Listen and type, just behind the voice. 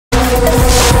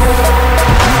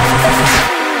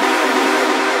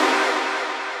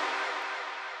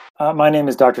My name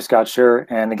is Dr. Scott Sherr,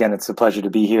 and again, it's a pleasure to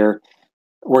be here.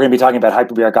 We're going to be talking about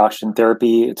hyperbaric oxygen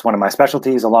therapy. It's one of my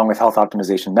specialties, along with health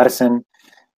optimization medicine.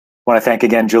 I want to thank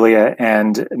again Julia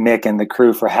and Nick and the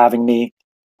crew for having me.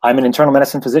 I'm an internal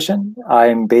medicine physician.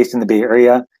 I'm based in the Bay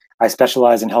Area. I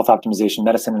specialize in health optimization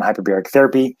medicine and hyperbaric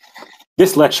therapy.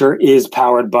 This lecture is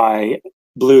powered by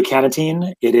Blue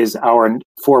Canatine. It is our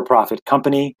for-profit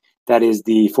company. That is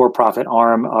the for-profit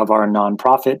arm of our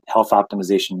nonprofit, Health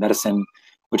Optimization Medicine,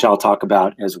 which I'll talk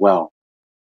about as well.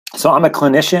 So I'm a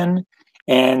clinician,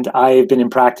 and I've been in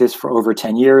practice for over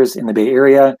 10 years in the Bay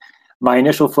Area. My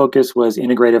initial focus was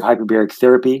integrative hyperbaric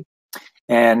therapy,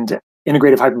 and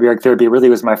integrative hyperbaric therapy really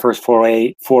was my first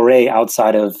foray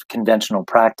outside of conventional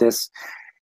practice.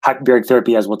 Hyperbaric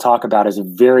therapy, as we'll talk about, is a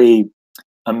very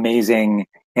amazing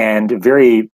and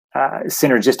very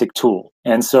synergistic tool.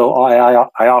 And so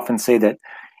I often say that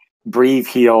breathe,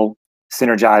 heal,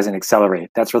 synergize, and accelerate.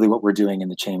 That's really what we're doing in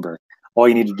the chamber. All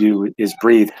you need to do is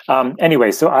breathe.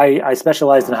 Anyway, so I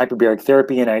specialized in hyperbaric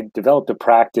therapy, and I developed a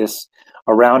practice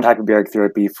around hyperbaric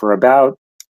therapy for about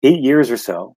 8 years or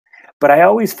so. But I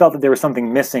always felt that there was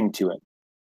something missing to it.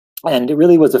 And it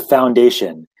really was a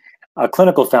foundation, a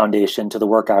clinical foundation to the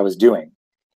work I was doing.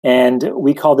 And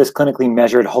we call this clinically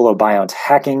measured holobiont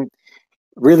hacking.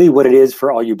 Really what it is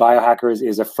for all you biohackers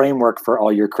is a framework for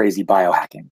all your crazy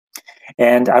biohacking.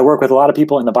 And I work with a lot of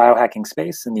people in the biohacking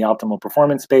space, in the optimal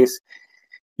performance space,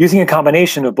 using a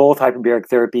combination of both hyperbaric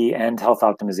therapy and health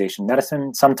optimization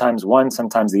medicine, sometimes one,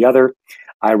 sometimes the other.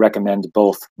 I recommend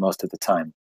both most of the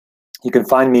time. You can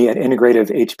find me at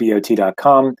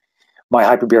integrativehbot.com, my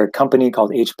hyperbaric company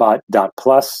called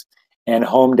HBOT.plus, and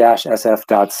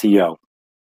home-sf.co.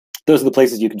 Those are the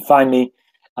places you can find me.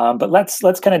 But let's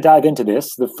kind of dive into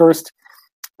this. The first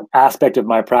aspect of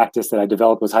my practice that I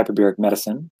developed was hyperbaric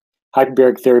medicine.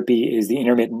 Hyperbaric therapy is the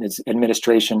intermittent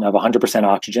administration of 100%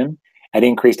 oxygen at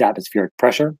increased atmospheric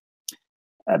pressure.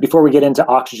 Before we get into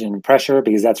oxygen and pressure,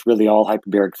 because that's really all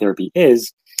hyperbaric therapy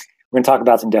is, we're going to talk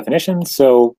about some definitions.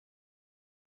 So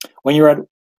when you're at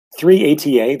 3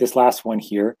 ATA, this last one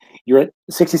here, you're at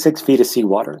 66 feet of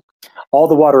seawater. All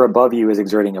the water above you is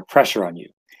exerting a pressure on you.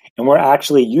 And we're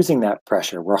actually using that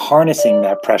pressure. We're harnessing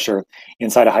that pressure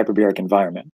inside a hyperbaric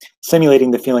environment,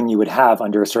 simulating the feeling you would have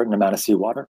under a certain amount of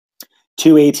seawater.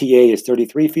 2 ATA is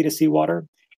 33 feet of seawater,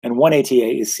 and 1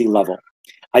 ATA is sea level.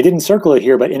 I didn't circle it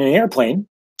here, but in an airplane,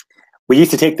 we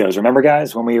used to take those. Remember,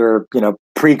 guys, when we were,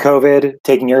 pre-COVID,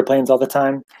 taking airplanes all the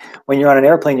time? When you're on an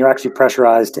airplane, you're actually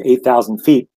pressurized to 8,000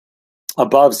 feet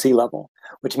above sea level,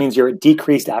 which means you're at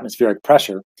decreased atmospheric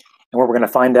pressure. And what we're going to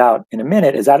find out in a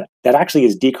minute is that actually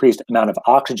is decreased amount of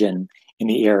oxygen in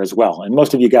the air as well. And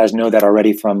most of you guys know that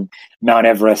already from Mount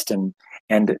Everest and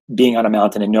being on a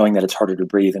mountain and knowing that it's harder to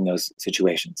breathe in those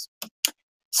situations.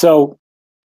 So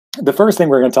the first thing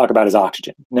we're going to talk about is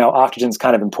oxygen. Now, oxygen is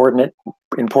kind of important.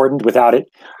 Without it,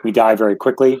 we die very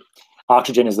quickly.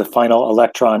 Oxygen is the final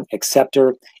electron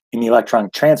acceptor in the electron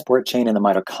transport chain in the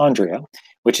mitochondria,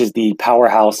 which is the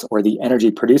powerhouse or the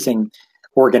energy producing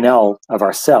organelle of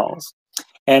our cells.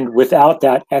 And without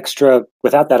that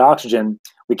oxygen,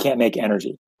 we can't make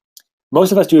energy.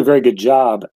 Most of us do a very good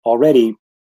job already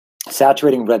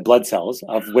saturating red blood cells,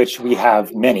 of which we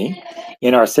have many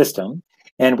in our system.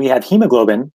 And we have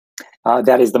hemoglobin,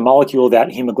 that is the molecule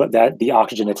that the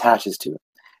oxygen attaches to.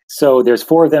 So there's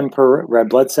 4 of them per red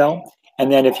blood cell.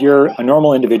 And then if you're a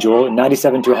normal individual,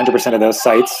 97 to 100% of those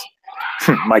sites,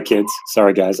 my kids,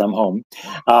 sorry guys, I'm home,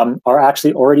 are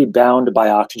actually already bound by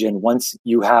oxygen once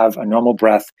you have a normal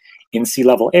breath in sea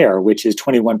level air, which is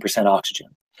 21% oxygen.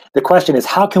 The question is,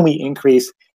 how can we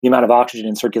increase the amount of oxygen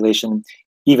in circulation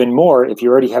even more if you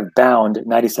already have bound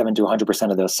 97 to 100%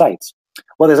 of those sites?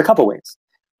 Well, there's a couple ways.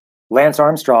 Lance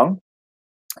Armstrong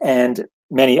and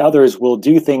many others will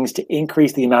do things to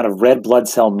increase the amount of red blood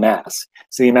cell mass,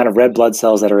 so the amount of red blood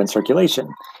cells that are in circulation.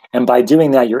 And by doing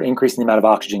that, you're increasing the amount of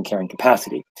oxygen carrying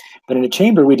capacity. But in a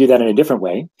chamber, we do that in a different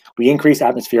way. We increase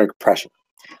atmospheric pressure,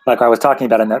 like I was talking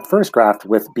about in that first graph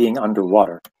with being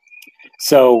underwater.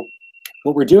 So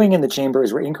what we're doing in the chamber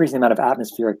is we're increasing the amount of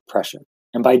atmospheric pressure.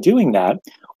 And by doing that,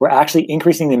 we're actually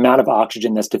increasing the amount of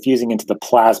oxygen that's diffusing into the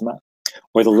plasma,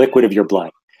 or the liquid of your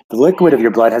blood. The liquid of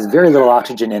your blood has very little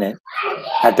oxygen in it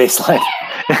at baseline,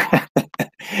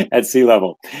 at sea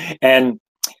level. And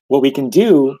what we can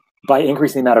do by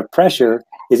increasing the amount of pressure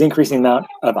is increasing the amount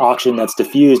of oxygen that's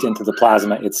diffused into the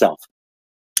plasma itself.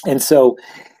 And so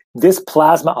this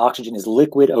plasma oxygen is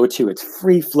liquid O2. It's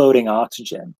free-floating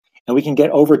oxygen. And we can get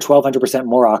over 1,200%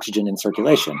 more oxygen in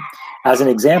circulation. As an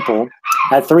example,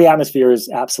 at 3 atmospheres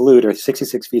absolute, or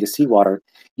 66 feet of seawater,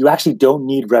 you actually don't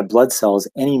need red blood cells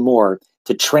anymore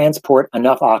to transport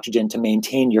enough oxygen to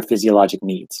maintain your physiologic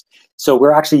needs. So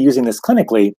we're actually using this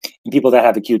clinically in people that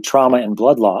have acute trauma and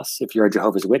blood loss. If you're a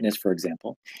Jehovah's Witness, for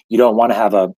example, you don't want to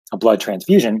have a blood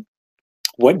transfusion.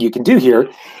 What you can do here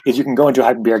is you can go into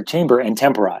a hyperbaric chamber and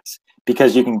temporize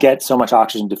because you can get so much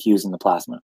oxygen diffused in the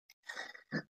plasma.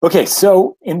 Okay,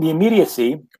 so in the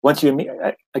immediacy, once you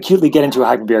acutely get into a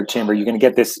hyperbaric chamber, you're going to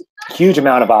get this huge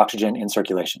amount of oxygen in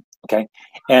circulation, okay?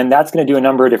 And that's going to do a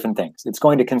number of different things. It's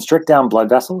going to constrict down blood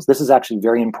vessels. This is actually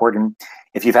very important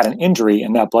if you've had an injury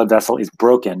and that blood vessel is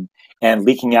broken and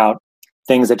leaking out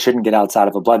things that shouldn't get outside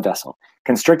of a blood vessel.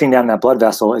 Constricting down that blood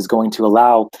vessel is going to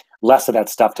allow less of that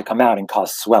stuff to come out and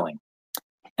cause swelling.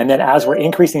 And then as we're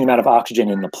increasing the amount of oxygen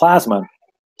in the plasma,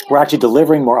 we're actually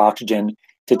delivering more oxygen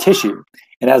to tissue.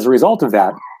 And as a result of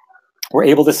that, we're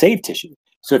able to save tissue.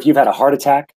 So if you've had a heart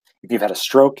attack, if you've had a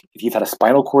stroke, if you've had a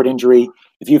spinal cord injury,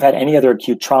 if you've had any other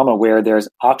acute trauma where there's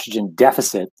oxygen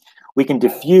deficit, we can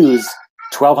diffuse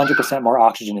 1,200% more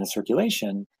oxygen in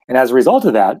circulation. And as a result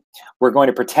of that, we're going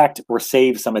to protect or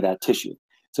save some of that tissue.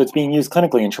 So it's being used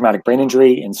clinically in traumatic brain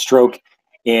injury, in stroke,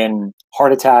 in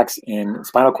heart attacks, in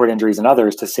spinal cord injuries, and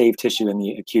others to save tissue in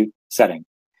the acute setting.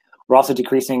 We're also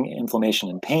decreasing inflammation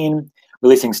and pain,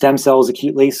 releasing stem cells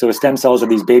acutely. So stem cells are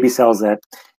these baby cells that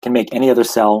can make any other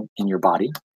cell in your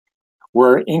body.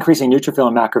 We're increasing neutrophil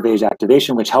and macrophage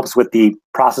activation, which helps with the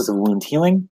process of wound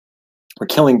healing. We're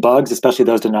killing bugs, especially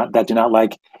those that do not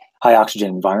like high oxygen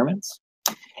environments.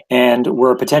 And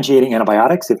we're potentiating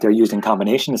antibiotics if they're used in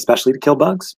combination, especially to kill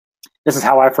bugs. This is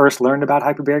how I first learned about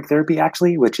hyperbaric therapy,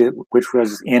 actually, which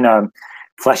was in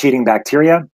flesh-eating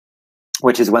bacteria,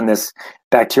 which is when this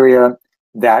bacteria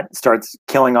that starts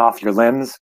killing off your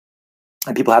limbs,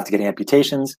 and people have to get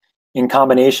amputations. In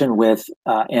combination with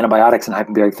antibiotics and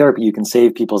hyperbaric therapy, you can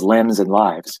save people's limbs and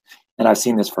lives. And I've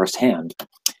seen this firsthand.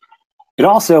 It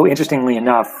also, interestingly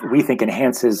enough, we think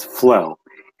enhances flow.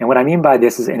 And what I mean by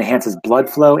this is it enhances blood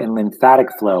flow and lymphatic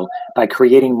flow by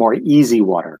creating more easy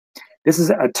water. This is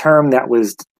a term that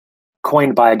was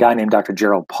coined by a guy named Dr.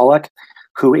 Gerald Pollack,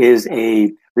 who is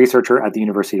a researcher at the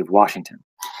University of Washington.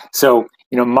 So,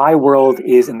 my world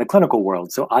is in the clinical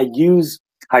world. So I use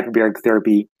hyperbaric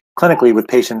therapy clinically with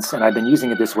patients, and I've been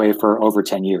using it this way for over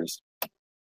 10 years.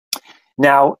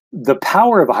 Now, the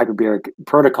power of a hyperbaric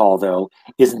protocol, though,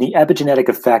 is in the epigenetic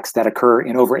effects that occur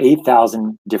in over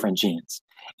 8,000 different genes.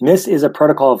 And this is a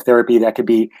protocol of therapy that could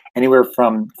be anywhere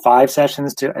from 5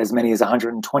 sessions to as many as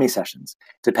 120 sessions,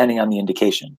 depending on the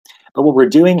indication. But what we're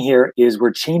doing here is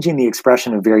we're changing the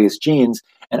expression of various genes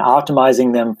and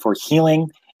optimizing them for healing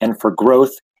and for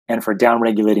growth and for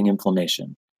downregulating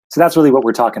inflammation. So that's really what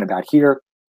we're talking about here,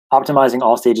 optimizing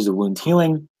all stages of wound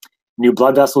healing, new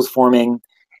blood vessels forming,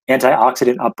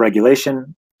 antioxidant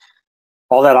upregulation.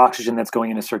 All that oxygen that's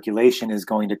going into circulation is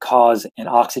going to cause an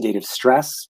oxidative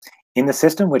stress in the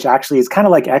system, which actually is kind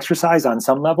of like exercise on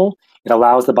some level. It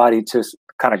allows the body to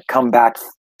kind of come back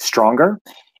stronger.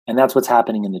 And that's what's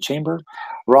happening in the chamber.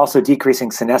 We're also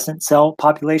decreasing senescent cell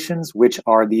populations, which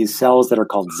are these cells that are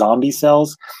called zombie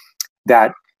cells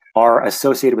that are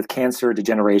associated with cancer,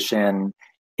 degeneration,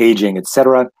 aging,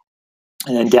 etc.,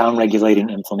 and then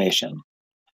downregulating inflammation.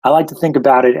 I like to think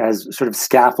about it as sort of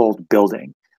scaffold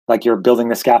building. Like you're building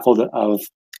the scaffold of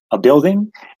a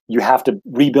building, you have to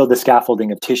rebuild the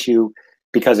scaffolding of tissue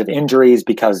because of injuries,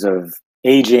 because of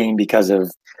aging, because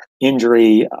of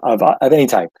injury of any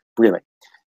type, really.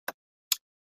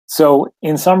 So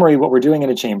in summary, what we're doing in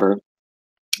a chamber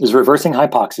is reversing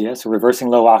hypoxia, so reversing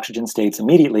low oxygen states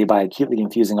immediately by acutely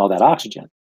infusing all that oxygen.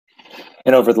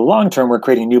 And over the long term, we're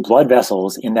creating new blood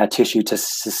vessels in that tissue to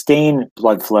sustain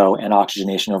blood flow and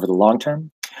oxygenation over the long term.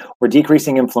 We're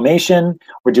decreasing inflammation.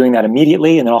 We're doing that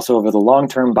immediately and then also over the long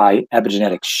term by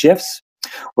epigenetic shifts.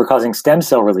 We're causing stem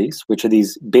cell release, which are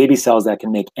these baby cells that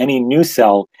can make any new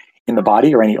cell in the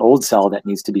body or any old cell that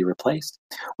needs to be replaced.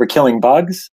 We're killing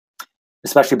bugs,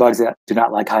 especially bugs that do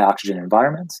not like high oxygen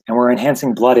environments, and we're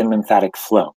enhancing blood and lymphatic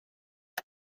flow.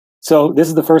 So this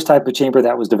is the first type of chamber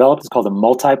that was developed. It's called a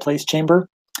multi-place chamber.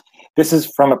 This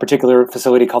is from a particular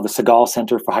facility called the Segal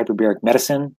Center for Hyperbaric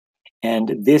Medicine,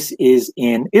 and this is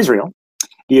in Israel.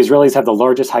 The Israelis have the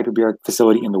largest hyperbaric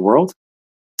facility in the world.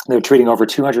 They're treating over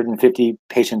 250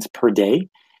 patients per day,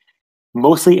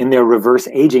 mostly in their reverse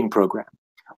aging program.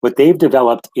 What they've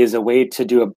developed is a way to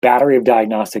do a battery of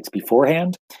diagnostics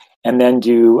beforehand, and then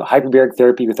do hyperbaric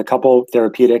therapy with a couple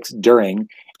therapeutics during,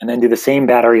 and then do the same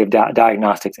battery of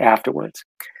diagnostics afterwards.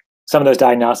 Some of those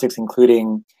diagnostics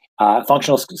including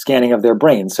functional scanning of their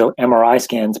brain, so MRI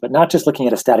scans, but not just looking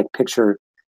at a static picture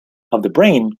of the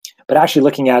brain, but actually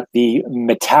looking at the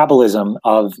metabolism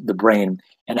of the brain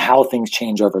and how things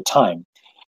change over time.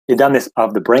 They've done this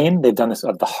of the brain, they've done this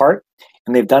of the heart,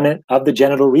 and they've done it of the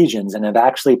genital regions, and have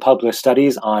actually published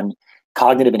studies on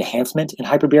cognitive enhancement in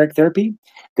hyperbaric therapy.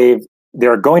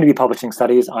 They're going to be publishing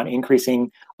studies on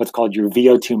increasing what's called your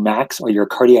VO2 max, or your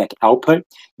cardiac output,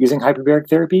 using hyperbaric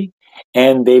therapy.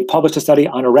 And they've published a study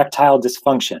on erectile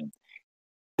dysfunction.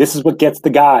 This is what gets the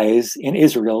guys in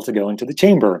Israel to go into the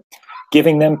chamber,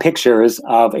 giving them pictures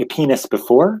of a penis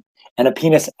before and a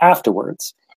penis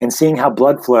afterwards, and seeing how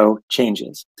blood flow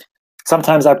changes.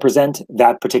 Sometimes I present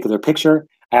that particular picture.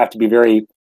 I have to be very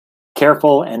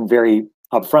careful and very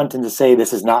upfront and to say,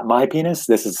 this is not my penis,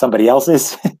 this is somebody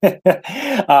else's.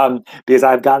 Because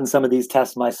I've gotten some of these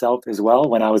tests myself as well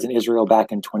when I was in Israel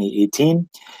back in 2018.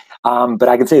 But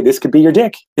I can say this could be your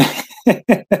dick.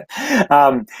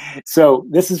 So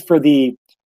this is for the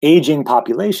aging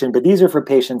population, but these are for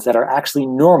patients that are actually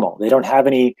normal. They don't have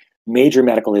any major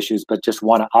medical issues, but just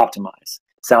want to optimize.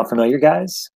 Sound familiar,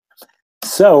 guys?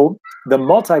 So the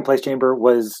multi-place chamber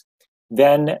was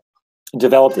then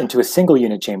developed into a single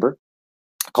unit chamber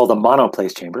called a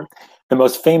monoplace chamber. The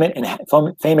most famous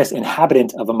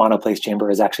inhabitant of a monoplace chamber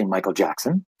is actually Michael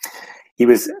Jackson. He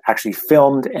was actually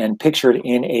filmed and pictured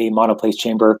in a monoplace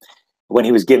chamber when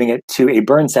he was giving it to a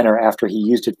burn center after he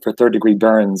used it for third-degree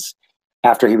burns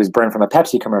after he was burned from a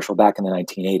Pepsi commercial back in the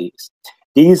 1980s.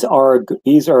 These are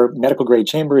medical-grade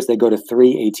chambers. They go to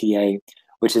 3 ATA,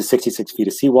 which is 66 feet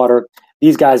of seawater.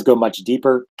 These guys go much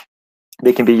deeper.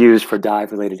 They can be used for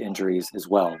dive-related injuries as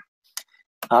well,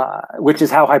 which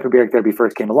is how hyperbaric therapy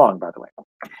first came along, by the way.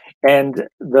 And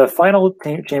the final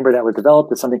chamber that was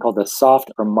developed is something called the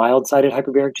soft or mild-sided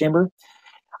hyperbaric chamber.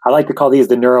 I like to call these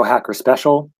the neurohacker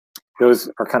special. Those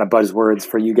are kind of buzzwords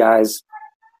for you guys,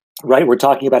 right? We're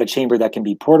talking about a chamber that can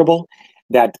be portable,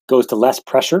 that goes to less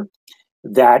pressure,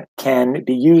 that can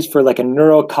be used for like a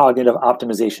neurocognitive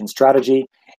optimization strategy,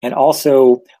 and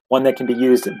also one that can be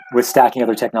used with stacking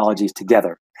other technologies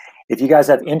together. If you guys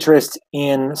have interest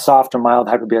in soft or mild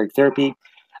hyperbaric therapy,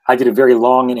 I did a very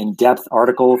long and in-depth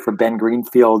article for Ben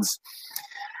Greenfield's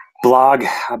blog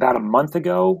about a month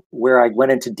ago, where I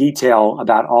went into detail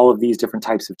about all of these different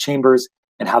types of chambers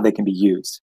and how they can be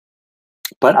used.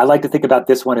 But I like to think about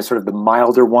this one as sort of the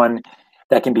milder one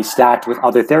that can be stacked with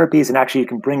other therapies, and actually you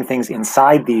can bring things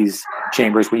inside these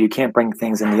chambers where you can't bring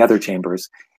things in the other chambers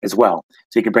as well.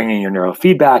 So you can bring in your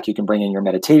neurofeedback, you can bring in your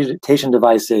meditation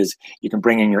devices, you can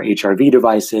bring in your HRV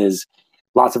devices,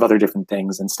 lots of other different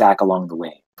things, and stack along the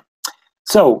way.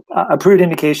 So approved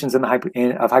indications of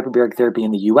hyperbaric therapy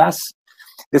in the US.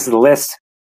 This is the list.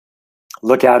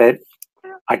 Look at it.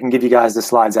 I can give you guys the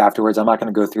slides afterwards. I'm not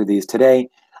going to go through these today.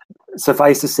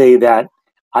 Suffice to say that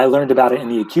I learned about it in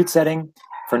the acute setting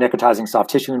for necrotizing soft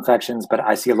tissue infections, but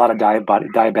I see a lot of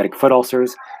diabetic foot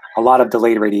ulcers, a lot of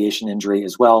delayed radiation injury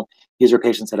as well. These are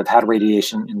patients that have had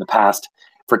radiation in the past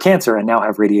for cancer and now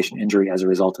have radiation injury as a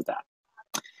result of that.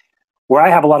 Where I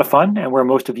have a lot of fun and where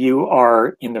most of you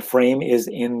are in the frame is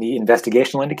in the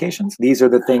investigational indications. These are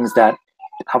the things that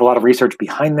have a lot of research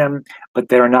behind them, but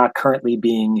they're not currently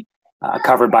being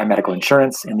covered by medical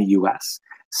insurance in the US.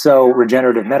 So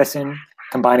regenerative medicine,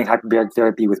 combining hyperbaric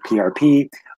therapy with PRP,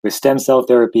 with stem cell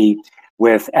therapy,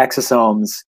 with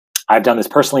exosomes. I've done this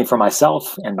personally for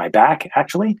myself and my back,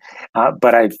 actually,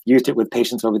 but I've used it with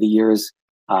patients over the years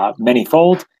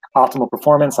many-fold. Optimal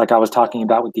performance, like I was talking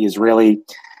about with the Israeli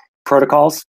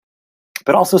protocols,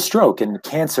 but also stroke and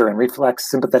cancer and reflex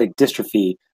sympathetic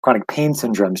dystrophy, chronic pain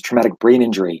syndromes, traumatic brain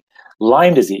injury,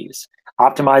 Lyme disease,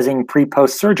 optimizing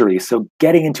pre-post surgery. So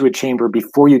getting into a chamber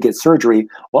before you get surgery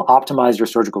will optimize your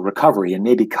surgical recovery and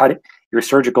maybe cut your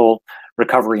surgical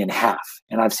recovery in half.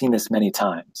 And I've seen this many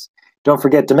times. Don't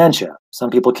forget dementia. Some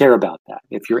people care about that.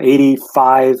 If you're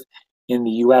 85 in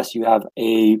the US, you have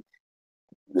a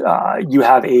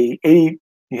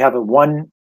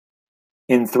 1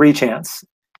 in 3 chance.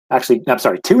 Actually, I'm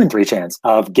sorry, 2 in 3 chance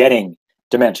of getting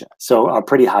dementia. So a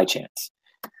pretty high chance.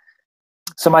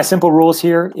 So my simple rules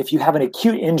here: if you have an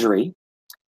acute injury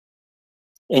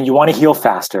and you want to heal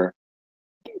faster,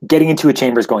 getting into a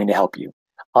chamber is going to help you.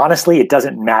 Honestly, it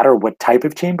doesn't matter what type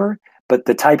of chamber, but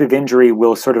the type of injury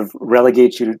will sort of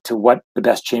relegate you to what the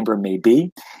best chamber may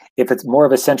be. If it's more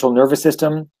of a central nervous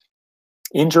system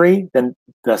injury, then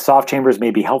the soft chambers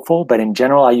may be helpful, but in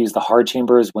general, I use the hard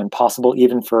chambers when possible,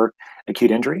 even for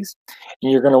acute injuries.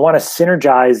 And you're going to want to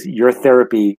synergize your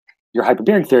therapy, your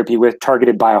hyperbaric therapy, with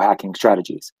targeted biohacking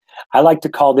strategies. I like to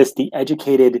call this the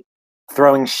educated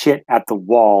throwing shit at the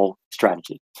wall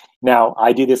strategy. Now,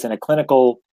 I do this in a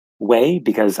clinical way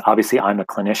because obviously I'm a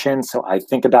clinician, so I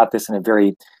think about this in a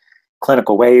very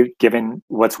clinical way, given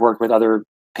what's worked with other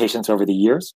patients over the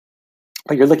years.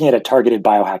 But you're looking at a targeted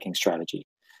biohacking strategy.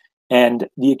 And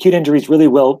the acute injuries really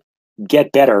will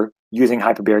get better using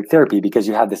hyperbaric therapy because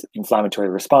you have this inflammatory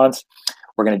response.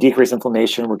 We're going to decrease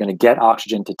inflammation. We're going to get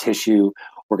oxygen to tissue.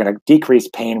 We're going to decrease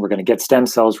pain. We're going to get stem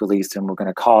cells released, and we're going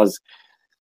to cause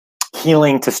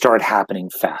healing to start happening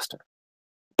faster.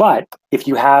 But if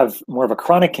you have more of a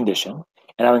chronic condition,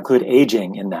 and I'll include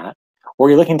aging in that, or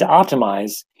you're looking to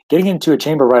optimize, getting into a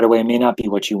chamber right away may not be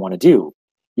what you want to do.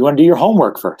 You want to do your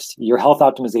homework first, your health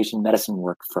optimization medicine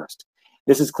work first.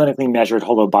 This is clinically measured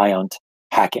holobiont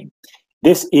hacking.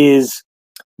 This is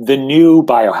the new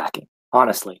biohacking,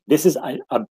 honestly. This is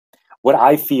what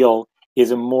I feel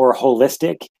is a more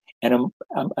holistic and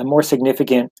a more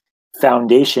significant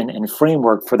foundation and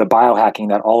framework for the biohacking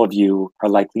that all of you are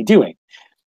likely doing.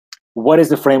 What is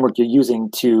the framework you're using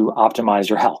to optimize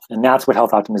your health? And that's what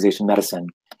health optimization medicine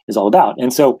is all about.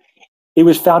 And so it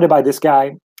was founded by this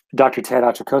guy, Dr. Ted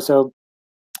Achacoso.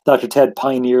 Dr. Ted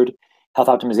pioneered health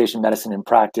optimization medicine in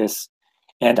practice.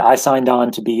 And I signed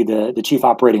on to be the chief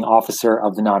operating officer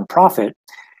of the nonprofit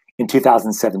in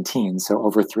 2017, so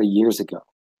over 3 years ago.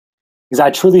 Because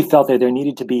I truly felt that there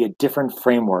needed to be a different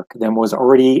framework than was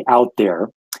already out there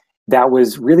that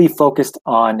was really focused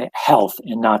on health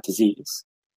and not disease.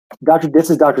 This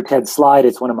is Dr. Ted's slide.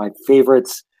 It's one of my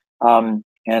favorites. And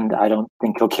I don't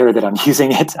think he'll care that I'm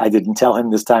using it. I didn't tell him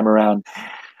this time around.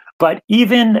 But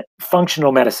even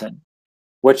functional medicine,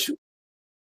 which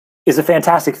is a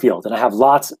fantastic field, and I have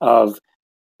lots of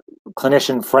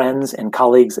clinician friends and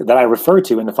colleagues that I refer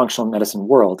to in the functional medicine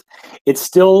world, it's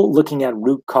still looking at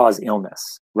root cause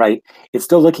illness, right? It's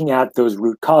still looking at those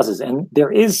root causes. And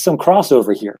there is some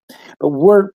crossover here, but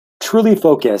we're truly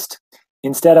focused,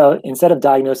 instead of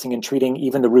diagnosing and treating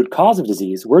even the root cause of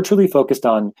disease, we're truly focused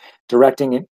on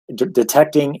detecting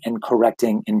and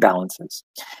correcting imbalances.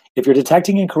 If you're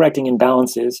detecting and correcting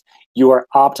imbalances, you are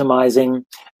optimizing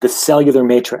the cellular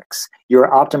matrix. You're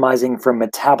optimizing for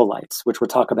metabolites, which we'll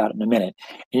talk about in a minute.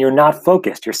 And you're not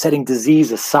focused. You're setting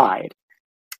disease aside.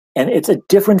 And it's a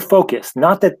different focus.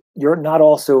 Not that you're not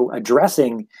also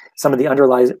addressing some of the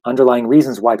underlying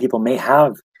reasons why people may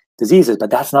have diseases, but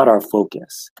that's not our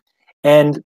focus.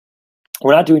 And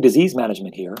we're not doing disease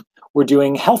management here. We're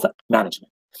doing health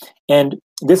management. And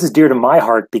this is dear to my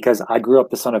heart because I grew up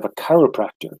the son of a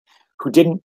chiropractor who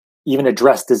didn't even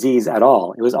address disease at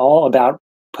all. It was all about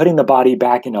putting the body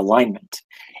back in alignment.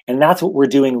 And that's what we're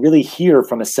doing really here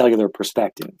from a cellular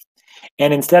perspective.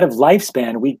 And instead of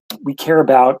lifespan, we care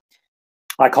about,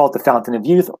 I call it the fountain of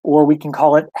youth, or we can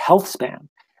call it health span.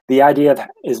 The idea of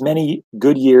as many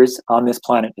good years on this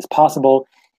planet as possible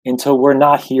until we're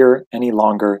not here any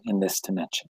longer in this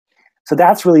dimension. So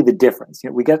that's really the difference.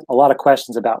 We get a lot of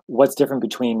questions about what's different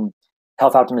between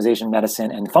health optimization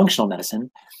medicine and functional medicine.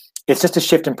 It's just a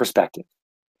shift in perspective.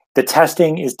 The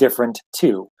testing is different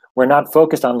too. We're not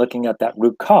focused on looking at that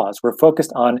root cause. We're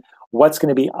focused on what's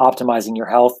going to be optimizing your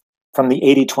health from the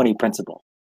 80-20 principle.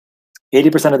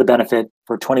 80% of the benefit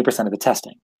for 20% of the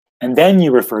testing. And then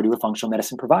you refer to a functional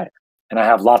medicine provider. And I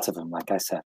have lots of them, like I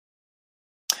said.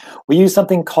 We use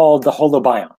something called the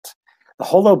holobiont. The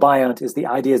holobiont is the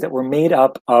idea that we're made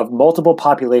up of multiple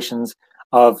populations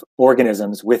of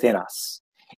organisms within us.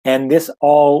 And this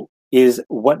all is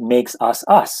what makes us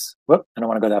us. Whoop, I don't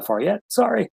want to go that far yet.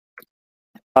 Sorry.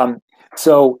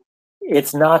 So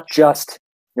it's not just,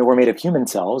 we're made of human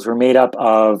cells. We're made up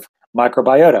of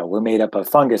microbiota. We're made up of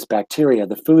fungus, bacteria,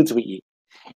 the foods we eat.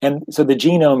 And so the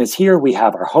genome is here. We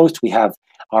have our host. We have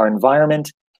our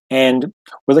environment. And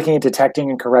we're looking at detecting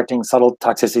and correcting subtle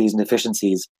toxicities and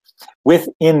deficiencies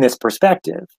within this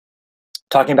perspective,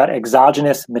 talking about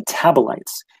exogenous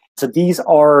metabolites. So these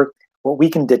are what we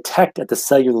can detect at the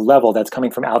cellular level that's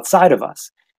coming from outside of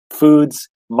us. Foods,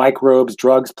 microbes,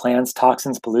 drugs, plants,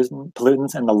 toxins,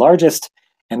 pollutants, and the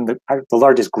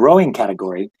largest growing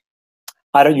category.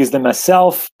 I don't use them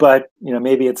myself, but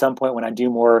maybe at some point when I do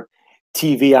more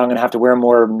TV, I'm going to have to wear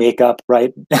more makeup,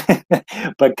 right?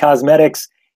 But cosmetics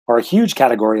are a huge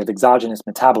category of exogenous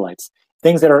metabolites,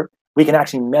 things that we can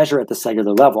actually measure at the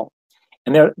cellular level.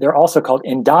 And they're also called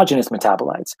endogenous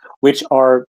metabolites, which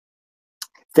are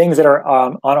things that are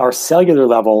on our cellular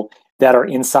level that are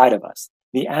inside of us.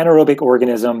 The anaerobic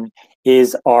organism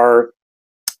is our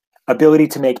ability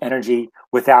to make energy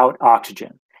without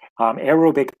oxygen.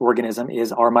 Aerobic organism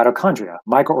is our mitochondria.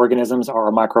 Microorganisms are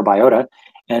our microbiota,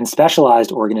 and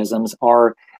specialized organisms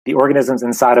are the organisms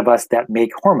inside of us that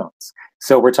make hormones.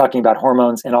 So we're talking about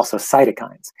hormones and also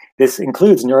cytokines. This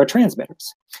includes neurotransmitters.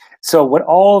 So what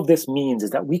all of this means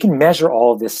is that we can measure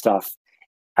all of this stuff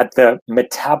at the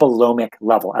metabolomic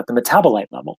level, at the metabolite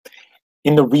level,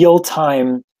 in the real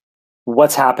time,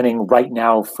 what's happening right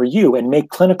now for you, and make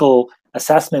clinical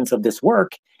assessments of this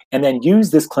work and then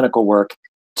use this clinical work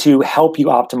to help you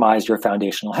optimize your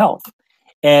foundational health.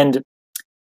 And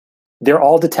they're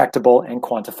all detectable and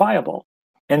quantifiable.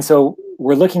 And so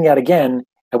we're looking at, again,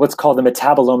 at what's called the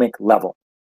metabolomic level.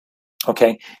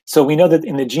 Okay, so we know that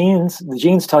in the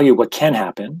genes tell you what can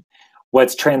happen.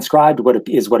 What's transcribed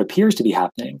is what appears to be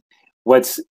happening.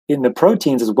 What's in the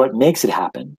proteins is what makes it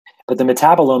happen. But the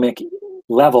metabolomic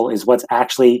level is what's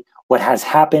actually what has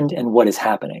happened and what is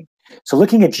happening. So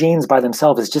looking at genes by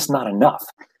themselves is just not enough.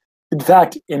 In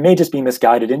fact, it may just be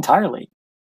misguided entirely.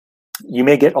 You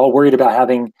may get all worried about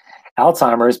having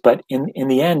Alzheimer's, but in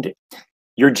the end,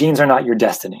 your genes are not your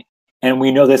destiny. And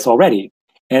we know this already.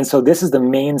 And so this is the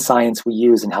main science we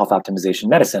use in health optimization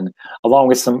medicine, along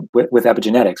with with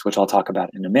epigenetics, which I'll talk about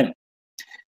in a minute.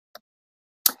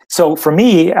 So for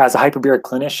me, as a hyperbaric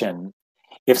clinician,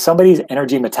 if somebody's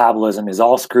energy metabolism is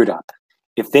all screwed up,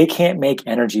 if they can't make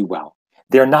energy well,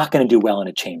 they're not going to do well in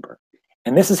a chamber.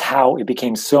 And this is how it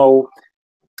became so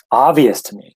obvious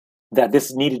to me that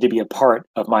this needed to be a part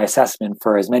of my assessment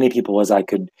for as many people as I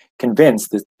could convince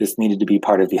that this needed to be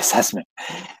part of the assessment.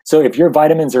 So if your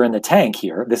vitamins are in the tank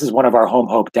here, this is one of our Home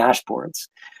Hope dashboards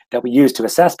that we use to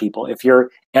assess people. If your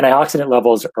antioxidant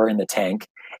levels are in the tank,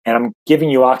 and I'm giving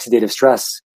you oxidative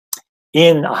stress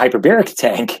in a hyperbaric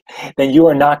tank, then you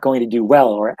are not going to do well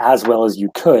or as well as you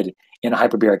could in a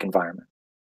hyperbaric environment.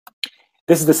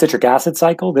 This is the citric acid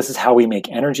cycle. This is how we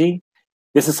make energy.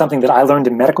 This is something that I learned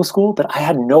in medical school, but I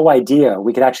had no idea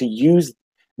we could actually use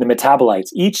the metabolites,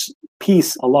 each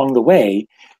piece along the way,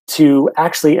 to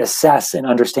actually assess and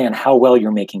understand how well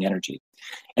you're making energy.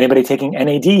 Anybody taking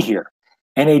NAD here?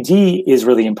 NAD is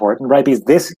really important, right?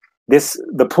 Because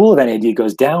the pool of NAD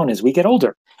goes down as we get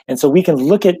older. And so we can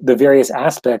look at the various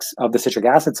aspects of the citric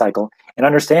acid cycle and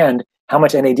understand how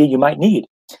much NAD you might need.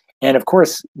 And of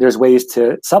course, there's ways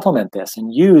to supplement this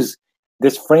and use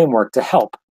this framework to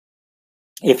help.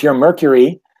 If you're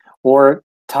mercury or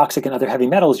toxic and other heavy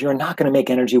metals, you're not going to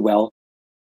make energy well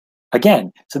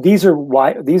again. So these are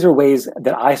ways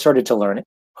that I started to learn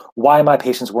why my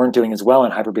patients weren't doing as well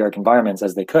in hyperbaric environments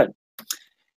as they could.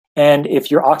 And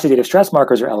if your oxidative stress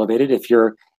markers are elevated, if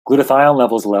your glutathione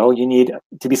level's low, you need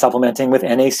to be supplementing with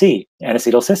NAC,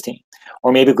 N-acetylcysteine,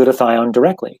 or maybe glutathione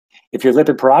directly. If your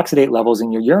lipid peroxidate levels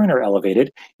in your urine are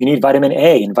elevated, you need vitamin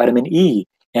A and vitamin E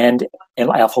and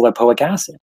alpha-lipoic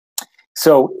acid.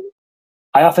 So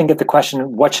I often get the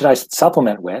question, what should I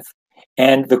supplement with?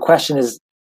 And the question is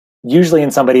usually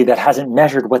in somebody that hasn't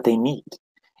measured what they need.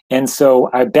 And so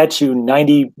I bet you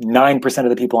 99% of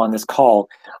the people on this call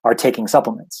are taking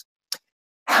supplements.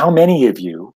 How many of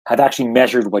you have actually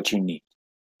measured what you need?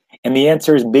 And the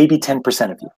answer is maybe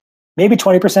 10% of you. Maybe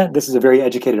 20%. This is a very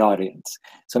educated audience.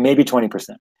 So maybe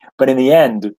 20%. But in the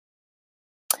end,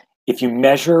 if you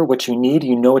measure what you need,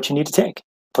 you know what you need to take,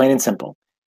 plain and simple.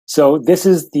 So this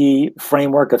is the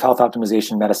framework of health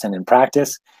optimization medicine in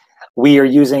practice. We are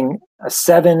using a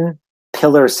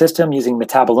 7-pillar system using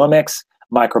metabolomics,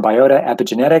 microbiota,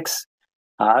 epigenetics,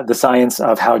 the science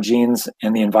of how genes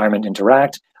and the environment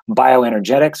interact,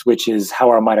 bioenergetics, which is how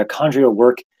our mitochondria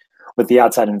work with the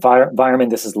outside environment.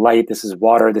 This is light, this is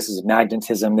water, this is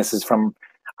magnetism. This is from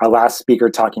our last speaker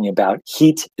talking about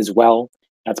heat as well.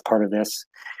 That's part of this.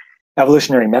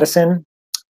 Evolutionary medicine,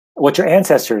 what your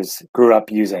ancestors grew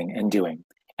up using and doing.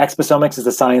 Exposomics is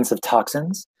the science of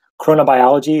toxins.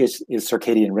 Chronobiology is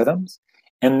circadian rhythms.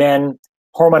 And then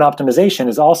hormone optimization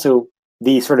is also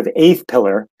the sort of 8th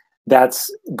pillar that's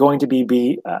going to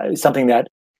be something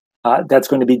that's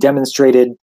going to be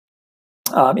demonstrated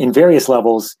in various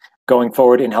levels going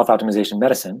forward in health optimization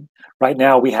medicine. Right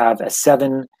now, we have a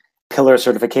 7-pillar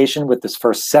certification with this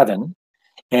first 7.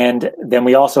 And then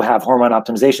we also have hormone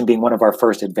optimization being one of our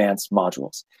first advanced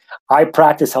modules. I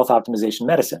practice health optimization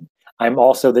medicine. I'm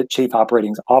also the chief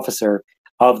operating officer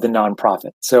of the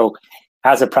nonprofit. So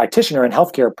as a practitioner and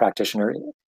healthcare practitioner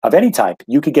of any type,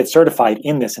 you could get certified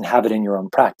in this and have it in your own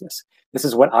practice. This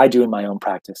is what I do in my own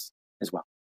practice as well.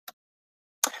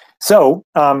 So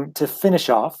to finish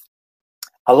off,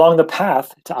 along the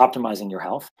path to optimizing your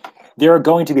health, there are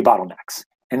going to be bottlenecks.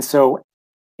 And so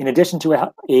in addition to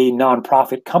a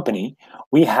nonprofit company,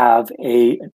 we have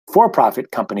a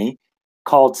for-profit company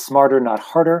called Smarter, Not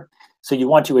Harder. So you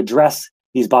want to address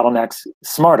these bottlenecks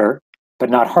smarter,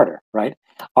 but not harder, right?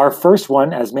 Our first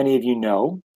one, as many of you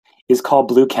know, is called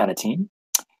blue cannatine,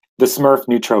 the Smurf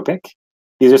nootropic.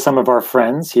 These are some of our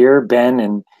friends here, Ben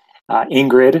and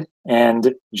Ingrid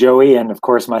and Joey, and of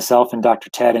course myself and Dr.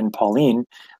 Ted and Pauline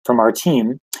from our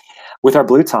team with our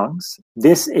blue tongues.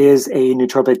 This is a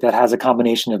nootropic that has a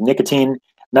combination of nicotine,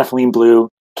 methylene blue,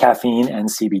 caffeine, and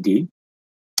CBD.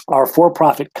 Our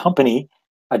for-profit company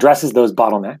addresses those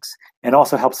bottlenecks. and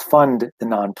also helps fund the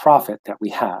nonprofit that we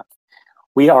have.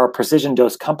 We are a precision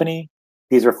dose company.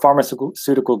 These are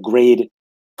pharmaceutical grade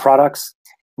products.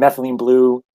 Methylene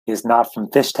blue is not from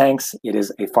fish tanks. It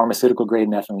is a pharmaceutical grade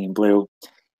methylene blue.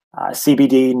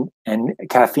 CBD and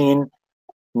caffeine,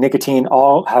 nicotine,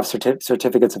 all have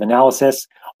certificates of analysis.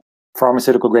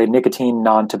 Pharmaceutical grade nicotine,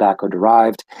 non-tobacco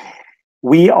derived.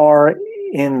 We are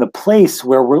in the place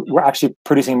where we're actually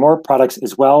producing more products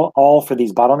as well, all for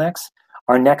these bottlenecks.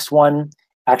 Our next one,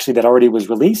 actually, that already was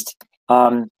released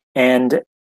and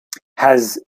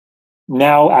has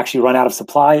now actually run out of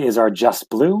supply, is our Just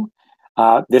Blue.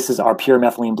 This is our pure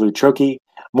methylene blue troche.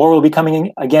 More will be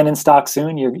coming again in stock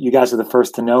soon. You guys are the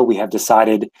first to know. We have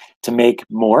decided to make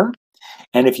more.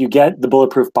 And if you get the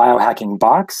Bulletproof Biohacking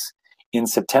box in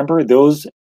September, those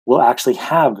will actually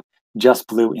have Just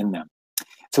Blue in them.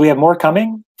 So we have more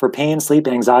coming for pain, sleep,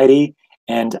 anxiety,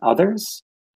 and others.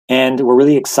 And we're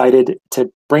really excited to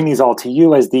bring these all to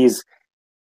you as these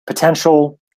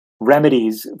potential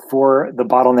remedies for the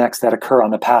bottlenecks that occur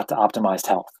on the path to optimized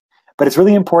health. But it's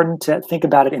really important to think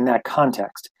about it in that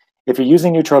context. If you're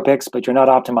using nootropics, but you're not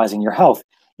optimizing your health,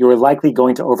 you are likely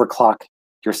going to overclock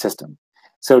your system.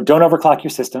 So don't overclock your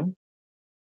system.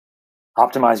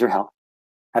 Optimize your health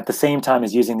at the same time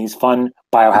as using these fun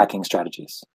biohacking strategies.